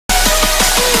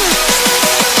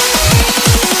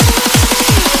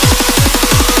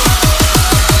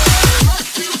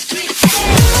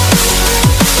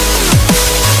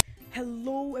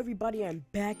am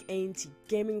back,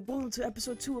 AnTGaming. Welcome to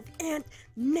episode 2 of Ant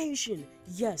Nation.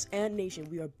 Yes, Ant Nation,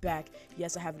 we are back.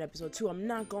 Yes, I have an episode 2. I'm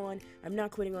not gone. I'm not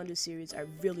quitting on this series. I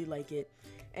really like it.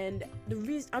 And the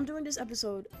reason I'm doing this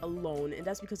episode alone, and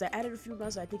that's because I added a few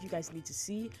mods that I think you guys need to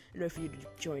see in order for you to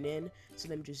join in. So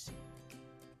let me just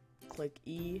click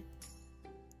E,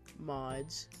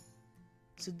 mods.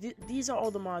 So these are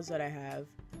all the mods that I have.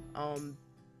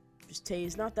 Just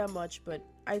tase, not that much, but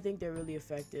I think they're really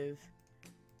effective.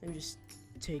 Let me just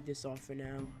take this off for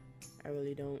now. I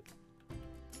really don't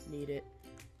need it.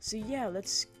 So yeah,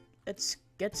 let's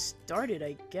get started,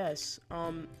 I guess.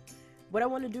 What I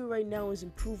want to do right now is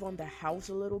improve on the house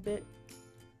a little bit.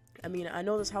 I mean, I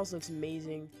know this house looks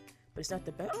amazing, but it's not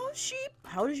the best. Oh, sheep!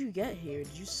 How did you get here?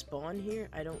 Did you spawn here?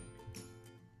 I don't...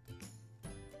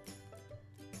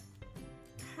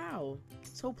 How?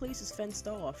 This whole place is fenced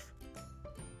off.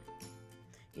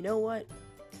 You know what?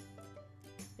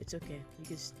 It's okay. You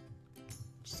can just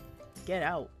get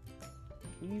out.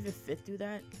 Can you even fit through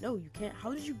that? No, you can't.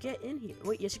 How did you get in here?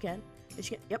 Wait, yes you can. Yes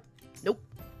you can. Yep. Nope.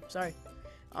 Sorry.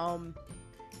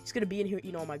 It's gonna be in here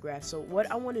eating all my grass. So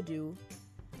what I want to do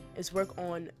is work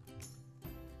on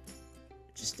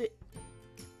just the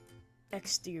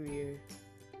exterior,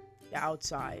 the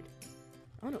outside.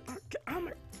 I don't know. Oh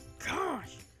my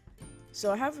gosh.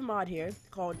 So I have a mod here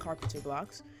called Carpenter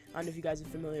Blocks. I don't know if you guys are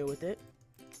familiar with it.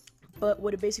 But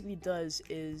what it basically does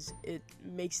is it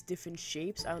makes different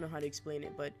shapes. I don't know how to explain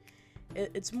it, but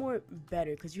it's more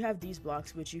better because you have these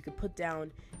blocks which you could put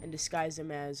down and disguise them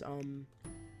as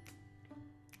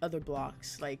other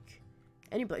blocks, like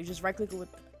any block. You just right click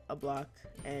with a block,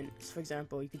 and for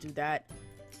example, you could do that.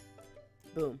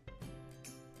 Boom.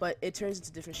 But it turns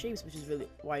into different shapes, which is really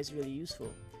why it's really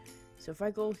useful. So if I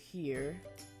go here,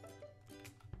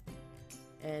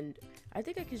 and I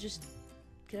think I could just,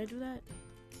 can I do that?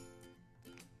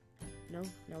 No,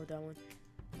 not with that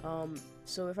one.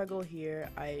 So if I go here,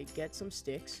 I get some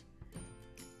sticks.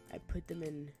 I put them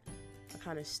in a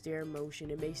kind of stair motion.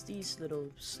 It makes these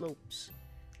little slopes,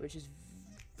 which is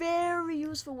very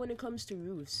useful when it comes to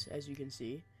roofs, as you can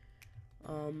see.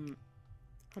 How am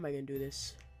I gonna do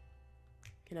this?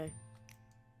 Can I?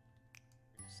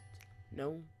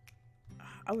 No.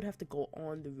 I would have to go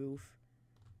on the roof,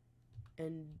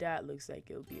 and that looks like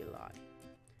it'll be a lot.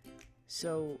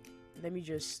 So let me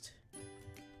just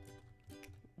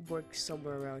work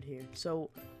somewhere around here. So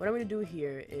what I'm gonna do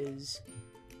here is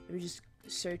let me just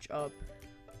search up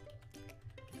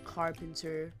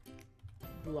carpenter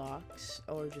blocks,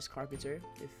 or just carpenter,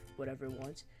 if whatever it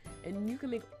wants, and you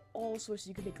can make all sorts.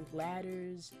 You can make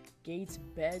ladders, gates,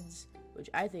 beds,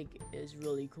 which I think is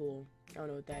really cool. I don't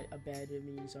know what that a bed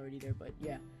means already there, but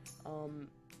yeah. Can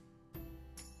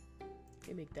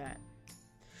make that.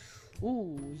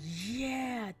 Ooh,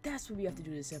 yeah, that's what we have to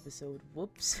do this episode.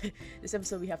 Whoops. This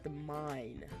episode we have to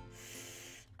mine.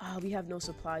 We have no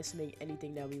supplies to make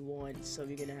anything that we want, so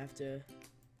we're gonna have to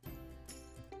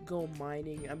go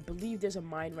mining. I believe there's a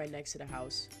mine right next to the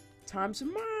house. Time to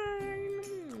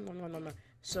mine!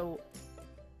 So,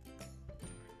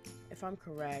 if I'm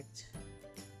correct,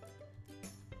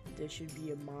 there should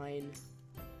be a mine.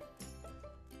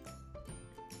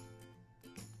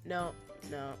 No.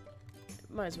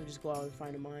 Might as well just go out and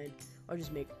find a mine, or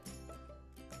just make.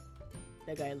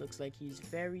 That guy looks like he's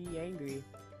very angry.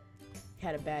 He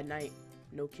had a bad night.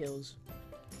 No kills.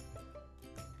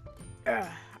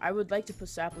 I would like to put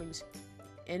saplings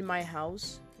in my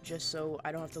house just so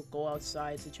I don't have to go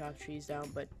outside to chop trees down,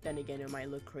 but then again it might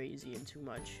look crazy and too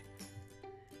much.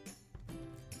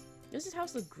 Does this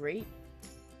house look great?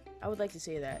 I would like to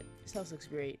say that. This house looks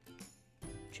great.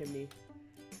 Chimney.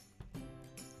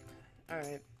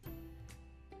 Alright.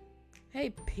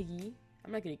 Hey, piggy.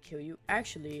 I'm not gonna kill you.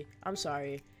 Actually, I'm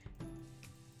sorry.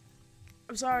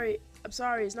 I'm sorry.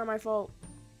 It's not my fault.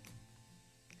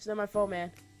 It's not my fault,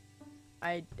 man.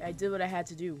 I did what I had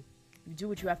to do. You do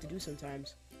what you have to do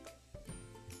sometimes.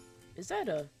 Is that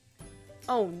a...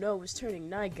 Oh no, it's turning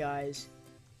night, guys.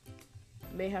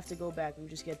 May have to go back and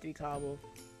just get 3 cobble.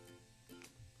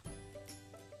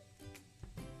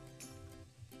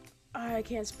 I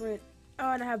can't sprint.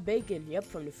 Oh, and I have bacon. Yep,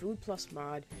 from the Food Plus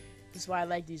mod. That's why I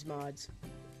like these mods.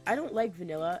 I don't like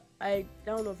vanilla. I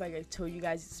don't know if I told you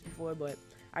guys this before, but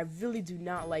I really do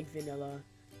not like vanilla.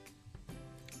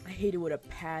 I hate it with a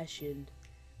passion.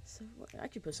 So I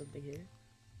could put something here.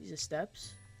 These are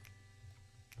steps.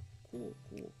 Cool.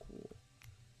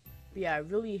 But yeah, I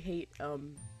really hate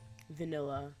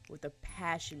vanilla with a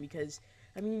passion because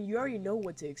I mean you already know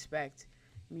what to expect.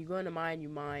 When you go into mine, you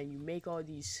make all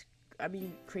these I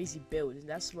mean, crazy builds. And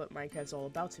that's what Minecraft's all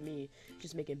about to me,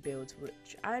 just making builds,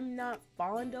 which I'm not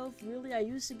fond of, really. I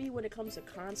used to be when it comes to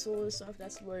console and stuff.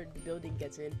 That's where the building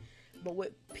gets in. But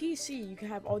with PC, you can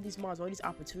have all these mods, all these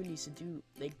opportunities to do,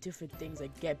 like, different things,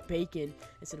 like get bacon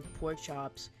instead of pork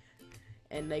chops,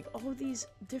 and, like, all these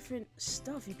different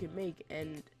stuff you can make,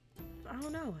 and I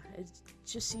don't know, it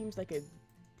just seems like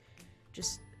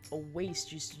just a waste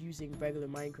just using regular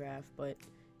Minecraft, but,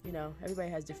 you know,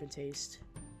 everybody has different taste.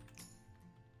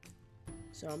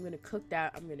 So I'm gonna cook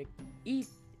that, I'm gonna eat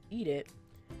it.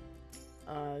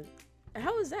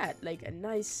 How is that? Like, a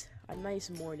nice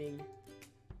morning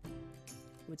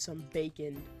with some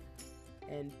bacon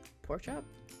and pork chop?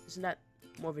 Isn't that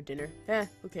more of a dinner?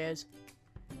 Who cares?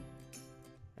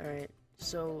 Alright,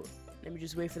 so let me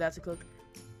just wait for that to cook.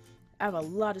 I have a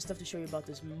lot of stuff to show you about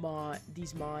these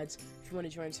mods. If you want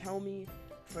to join, tell me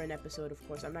for an episode, of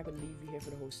course. I'm not going to leave you here for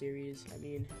the whole series. I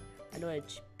mean, I know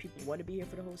that people want to be here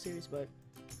for the whole series, but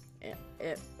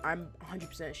I'm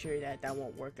 100% sure that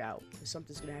won't work out.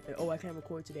 Something's going to happen. Oh, I can't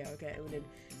record today. Okay,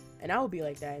 and I will be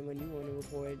like that when you want to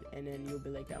record, and then you'll be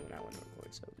like that when I want to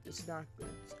record. So it's not good.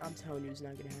 I'm telling you, it's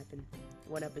not going to happen.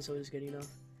 One episode is good enough.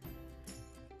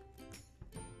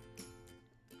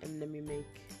 And let me make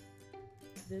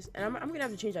this. And I'm going to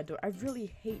have to change that door. I really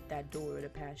hate that door with a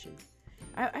passion.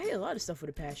 I hate a lot of stuff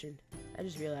with a passion. I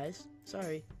just realized.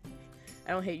 Sorry.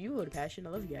 I don't hate you with a passion.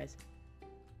 I love you guys.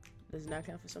 Does it not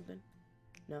count for something?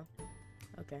 No?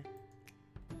 Okay.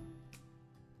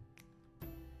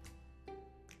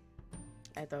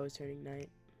 I thought it was turning night.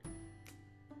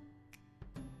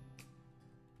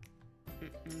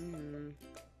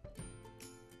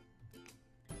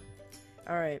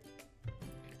 Alright.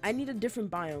 I need a different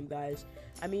biome, guys.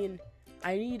 I mean,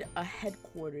 I need a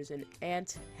headquarters, an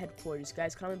ant headquarters.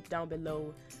 Guys, comment down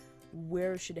below,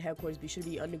 where should the headquarters be? Should it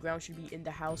be underground? Should it be in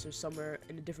the house or somewhere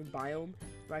in a different biome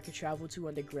where I could travel to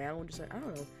underground? Just like, I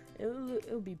don't know.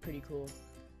 It would be pretty cool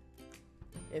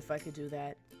if I could do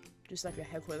that. Just like a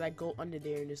headquarters, like go under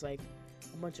there and there's like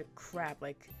a bunch of crap,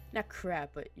 like not crap,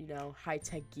 but you know,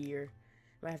 high-tech gear.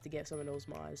 I might have to get some of those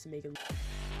mods to make it.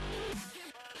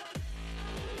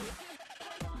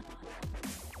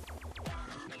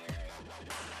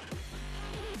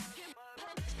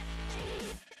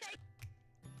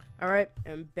 Alright,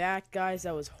 I'm back, guys.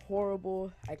 That was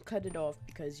horrible. I cut it off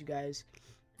because you guys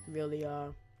really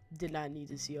did not need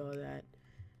to see all that.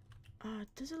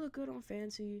 Does it look good on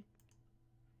fancy?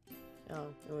 Oh,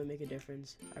 it would make a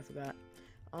difference. I forgot.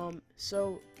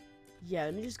 So yeah,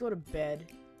 let me just go to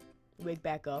bed, wake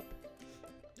back up.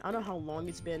 I don't know how long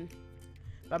it's been,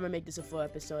 but I'm gonna make this a full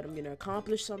episode. I'm gonna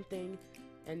accomplish something,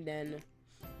 and then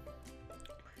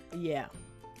yeah.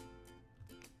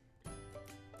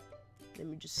 Let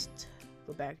me just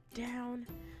go back down.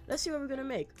 Let's see what we're gonna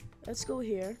make. Let's go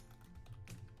here.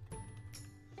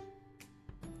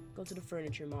 Go to the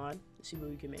furniture mod. Let's see what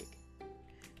we can make.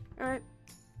 Alright.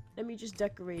 Let me just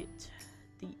decorate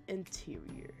the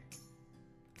interior.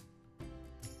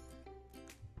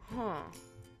 Huh.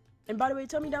 And by the way,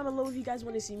 tell me down below if you guys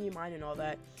want to see me mine and all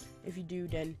that. If you do,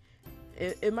 then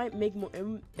it might make more.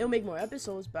 It'll make more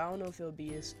episodes, but I don't know if it'll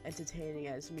be as entertaining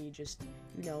as me just,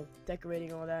 you know,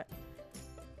 decorating all that.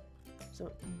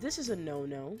 So this is a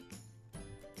no-no.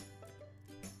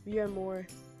 We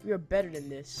are better than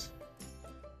this.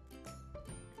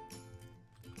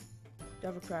 Do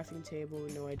I have a crafting table?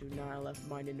 No, I do not. I left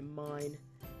mine in the mine.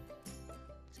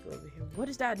 Let's go over here. What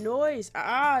is that noise?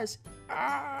 I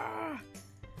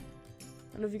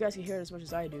don't know if you guys can hear it as much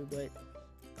as I do, but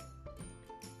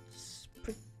it's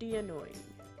pretty annoying.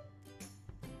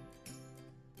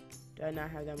 Do I not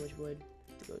have that much wood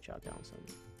to go chop down some?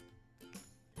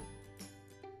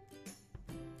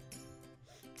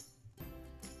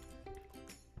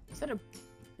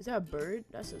 Is that a bird?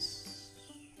 That's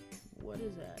a... What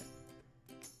is that?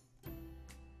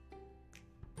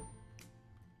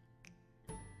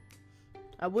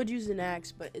 I would use an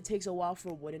axe, but it takes a while for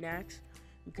a wooden axe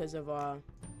because of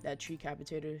that tree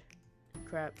capitator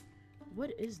crap. What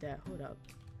is that? Hold up.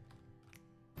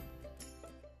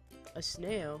 A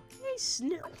snail? Hey,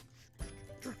 snail!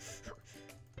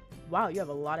 Wow, you have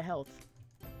a lot of health.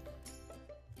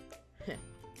 I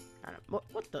don't.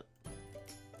 What the?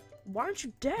 Why aren't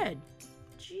you dead?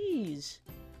 Jeez.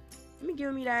 Let me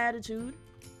give me that attitude.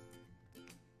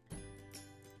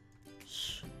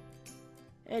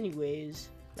 Anyways,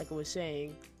 like I was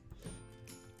saying,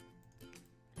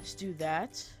 let's do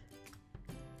that.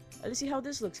 Let's see how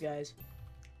this looks, guys.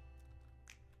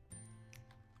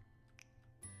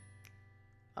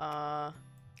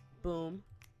 Boom.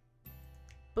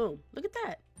 Boom. Look at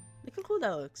that. Look how cool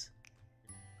that looks.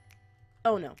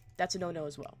 Oh no, that's a no-no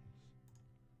as well.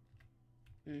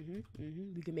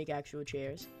 We can make actual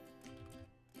chairs.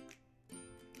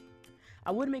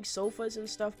 I would make sofas and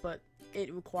stuff, but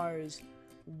it requires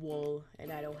wool,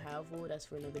 and I don't have wool. That's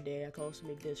for another day. I can also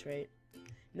make this, right?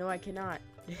 No, I cannot.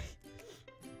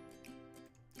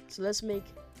 So let's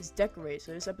decorate.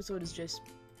 So this episode is just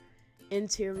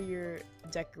interior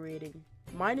decorating.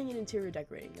 Mining and interior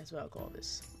decorating. That's what I'll call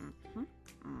this.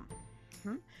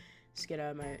 Let's get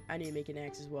out of my... I need to make an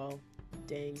axe as well.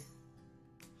 Dang.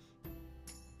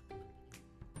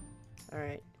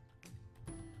 Alright.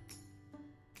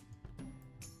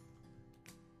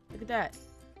 Look at that.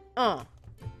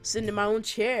 Sitting in my own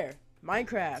chair.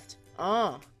 Minecraft.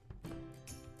 Alright.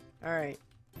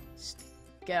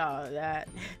 Get out of that.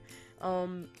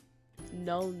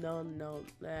 No.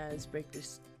 Let's break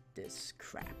this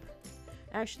crap.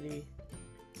 Actually,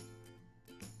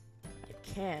 I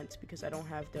can't because I don't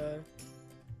have the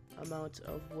amount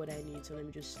of wood I need. So let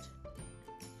me just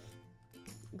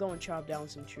go and chop down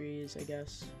some trees, I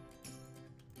guess.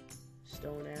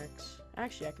 Stone axe.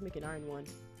 Actually, I can make an iron one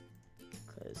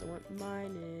because I want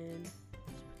mining. Let's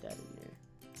put that in there.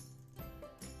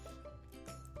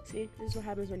 See, this is what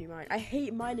happens when you mine. I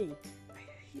hate mining.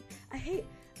 I hate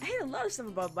a lot of stuff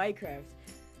about Minecraft.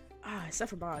 Except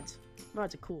for mods.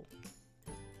 Mods are cool.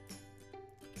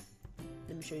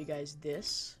 Let me show you guys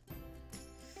this.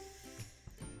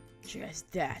 Show you guys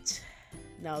that.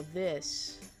 Now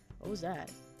this. What was that?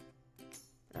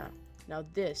 Now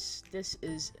this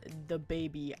is the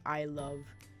baby I love.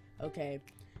 Okay.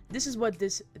 This is what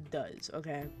this does.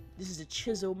 Okay. This is a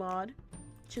chisel mod.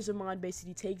 Chisel mod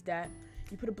basically takes that.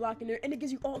 You put a block in there, and it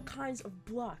gives you all kinds of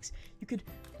blocks. You could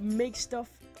make stuff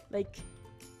like...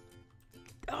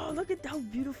 Oh, look at how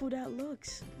beautiful that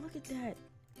looks. Look at that.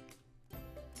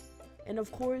 And of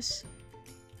course,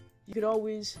 you could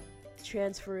always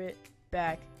transfer it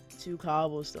back to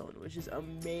cobblestone, which is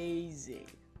amazing.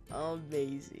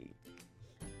 Amazing.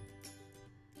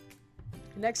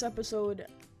 Next episode,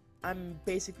 I'm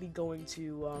basically going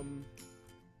to...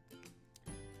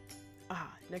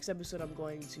 Next episode, I'm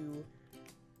going to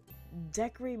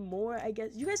decorate more, I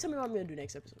guess. You guys tell me what I'm gonna do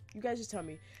next episode. You guys just tell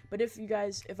me. But if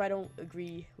I don't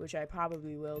agree, which I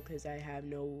probably will because I have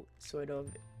no sort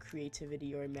of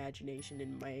creativity or imagination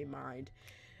in my mind,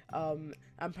 I'm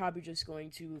probably just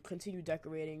going to continue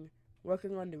decorating,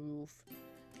 working on the roof,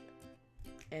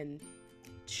 and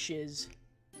shiz.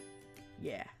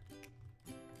 Yeah.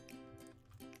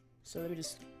 So let me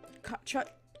just chop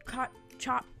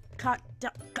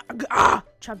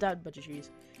down a bunch of trees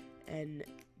and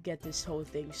get this whole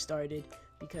thing started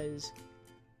because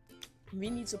we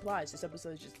need supplies. This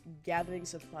episode is just gathering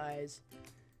supplies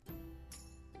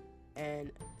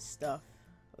and stuff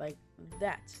like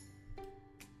that.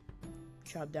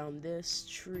 Chop down this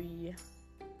tree.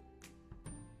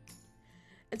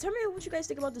 And tell me what you guys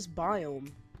think about this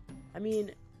biome. I mean,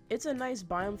 it's a nice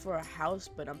biome for a house,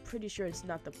 but I'm pretty sure it's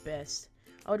not the best.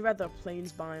 I would rather a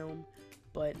plains biome,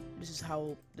 but this is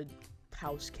how the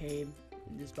house came.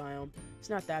 In this biome, it's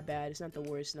not that bad. It's not the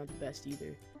worst, not the best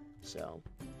either. So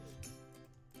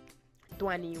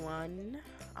 21.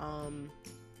 Don't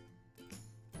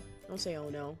say oh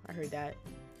no. I heard that.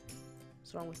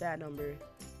 What's wrong with that number?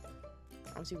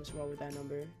 I don't see what's wrong with that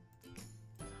number.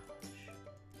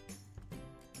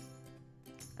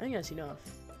 I think that's enough.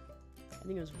 I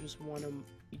think it was just one on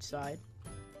each side.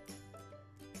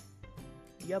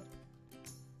 Yep.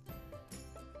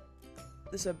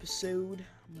 This episode,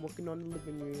 I'm working on the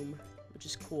living room, which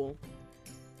is cool.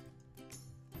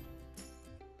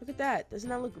 Look at that. Doesn't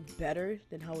that look better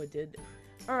than how it did?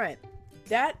 Alright,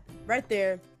 that right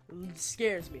there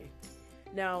scares me.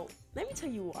 Now, let me tell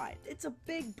you why. It's a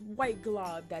big white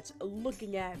glob that's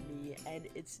looking at me, and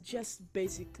it's just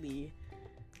basically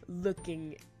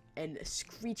looking and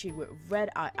screeching with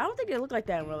red eyes. I don't think they look like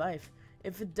that in real life.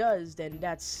 If it does, then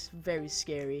that's very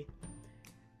scary.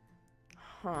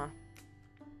 Huh.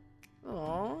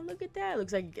 Oh, look at that.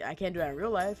 Looks like I can't do that in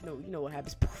real life. No, you know what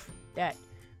happens. Poof, that.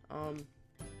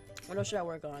 What else should I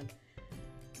work on?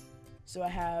 So I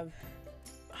have...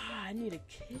 I need a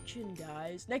kitchen,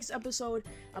 guys. Next episode,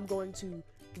 I'm going to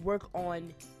work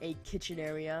on a kitchen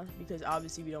area because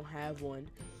obviously we don't have one.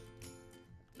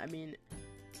 I mean...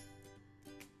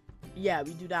 Yeah,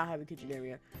 we do not have a kitchen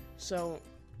area. So,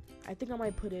 I think I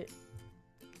might put it...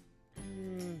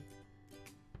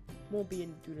 won't be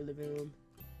through the living room.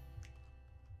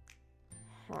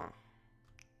 Huh.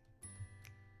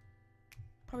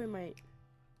 Probably might...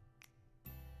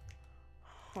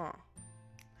 Huh.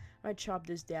 I might chop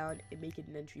this down and make it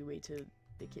an entryway to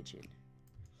the kitchen.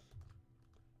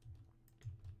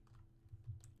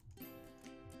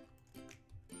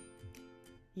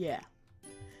 Yeah.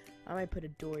 I might put a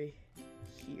door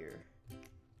here.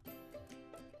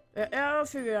 I'll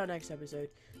figure it out next episode.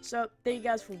 So, thank you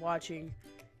guys for watching.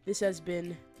 This has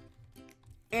been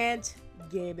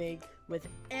AnTGaming with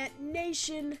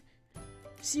AnTNation.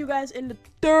 See you guys in the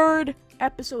third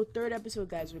episode,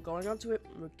 guys. We're going up to it.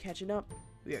 We're catching up.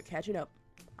 We are catching up.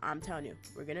 I'm telling you,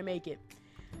 we're gonna make it.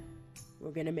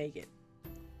 We're gonna make it.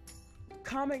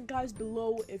 Comment, guys,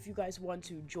 below if you guys want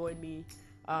to join me.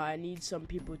 I need some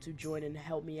people to join and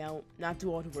help me out. Not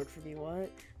do all the work for me,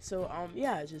 what? So,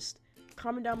 yeah, just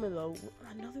comment down below.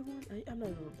 Another one? I'm not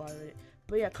even bothering it.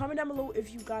 But yeah, comment down below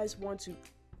if you guys want to.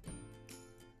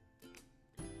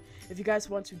 If you guys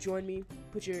want to join me,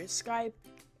 put your Skype,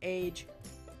 age.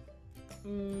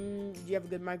 Do you have a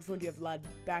good microphone? Do you have a loud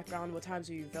background? What times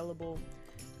are you available?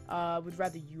 Would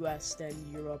rather US than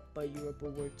Europe, but Europe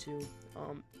will work too.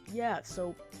 Yeah,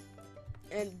 so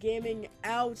AnTGaming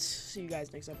out. See you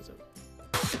guys next episode.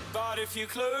 But if you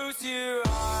close your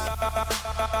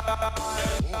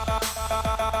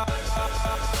eyes